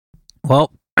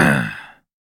Well,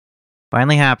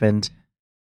 finally happened.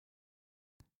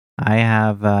 I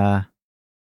have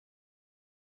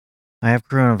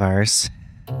coronavirus.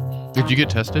 Did you get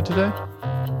tested today?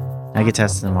 I get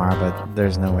tested tomorrow, but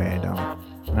there's no way I don't.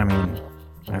 I mean,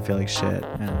 I feel like shit,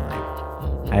 and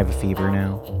like I have a fever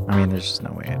now. I mean, there's just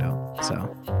no way I don't.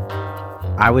 So,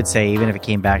 I would say even if it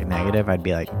came back negative, I'd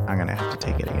be like, I'm gonna have to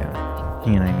take it again.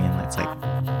 You know what I mean? It's like,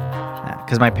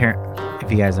 because my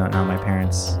if you guys don't know, my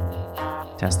parents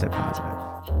tested positive,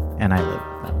 and I live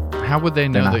with them. How would they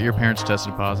know that your parents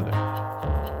tested positive?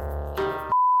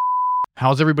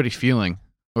 How's everybody feeling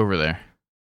over there?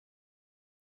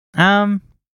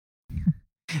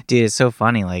 Dude, it's so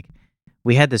funny. Like,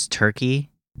 we had this turkey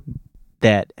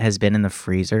that has been in the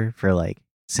freezer for like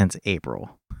since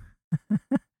April.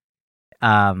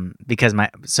 Because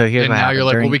so here's what now happened. You're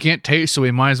like, well, we can't taste, so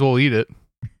we might as well eat it.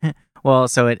 Well,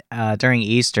 so it during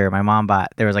Easter, my mom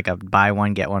there was like a buy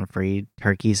one get one free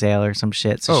turkey sale or some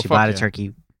shit. So she bought a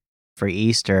turkey for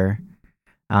Easter,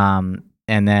 and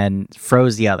then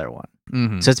froze the other one.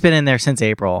 Mm-hmm. So it's been in there since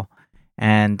April,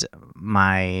 and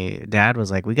my dad was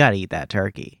like, "We got to eat that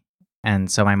turkey," and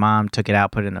so my mom took it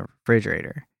out, put it in the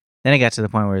refrigerator. Then it got to the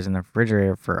point where it was in the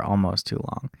refrigerator for almost too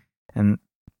long, and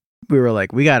we were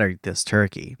like, "We got to eat this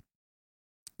turkey."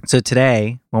 So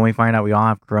today, when we find out we all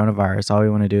have coronavirus, all we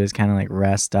want to do is kind of like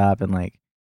rest up and like,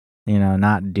 you know,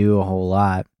 not do a whole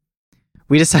lot.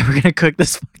 We decide we're gonna cook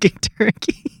this fucking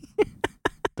turkey.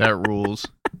 That rules.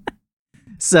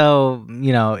 So,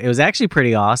 you know, it was actually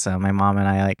pretty awesome. My mom and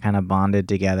I like kind of bonded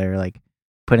together, like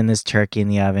putting this turkey in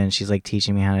the oven. She's like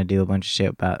teaching me how to do a bunch of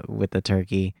shit with the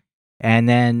turkey. And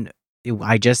then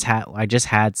I just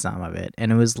had some of it,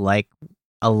 and it was like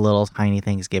a little tiny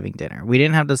Thanksgiving dinner. We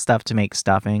didn't have the stuff to make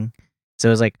stuffing, so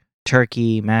it was like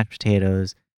turkey, mashed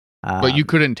potatoes. But you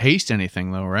couldn't taste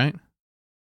anything though, right?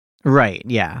 Right,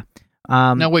 yeah.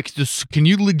 Now wait, can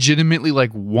you legitimately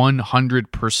like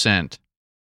 100%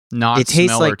 not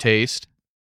smell or taste?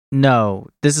 No,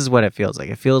 this is what it feels like.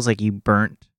 It feels like you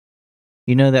burnt.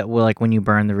 You know that like when you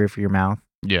burn the roof of your mouth?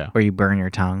 Yeah. Where you burn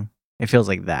your tongue? It feels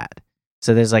like that.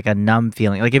 So there's like a numb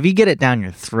feeling. Like if you get it down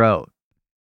your throat,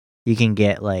 you can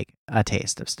get like a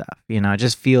taste of stuff. You know, it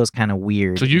just feels kind of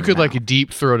weird. So you could like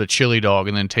deep throat a chili dog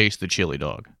and then taste the chili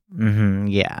dog. Mm-hmm.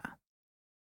 Yeah.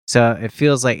 So it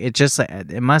feels like it just like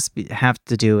it must have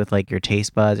to do with like your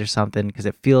taste buds or something, because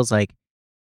it feels like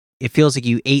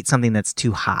you ate something that's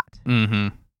too hot.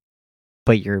 Mm-hmm.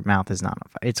 But your mouth is not on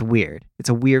fire. It's weird. It's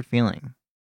a weird feeling.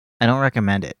 I don't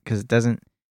recommend it because it doesn't.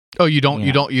 Oh, you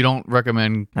don't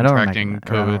recommend contracting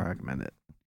COVID? I don't recommend it.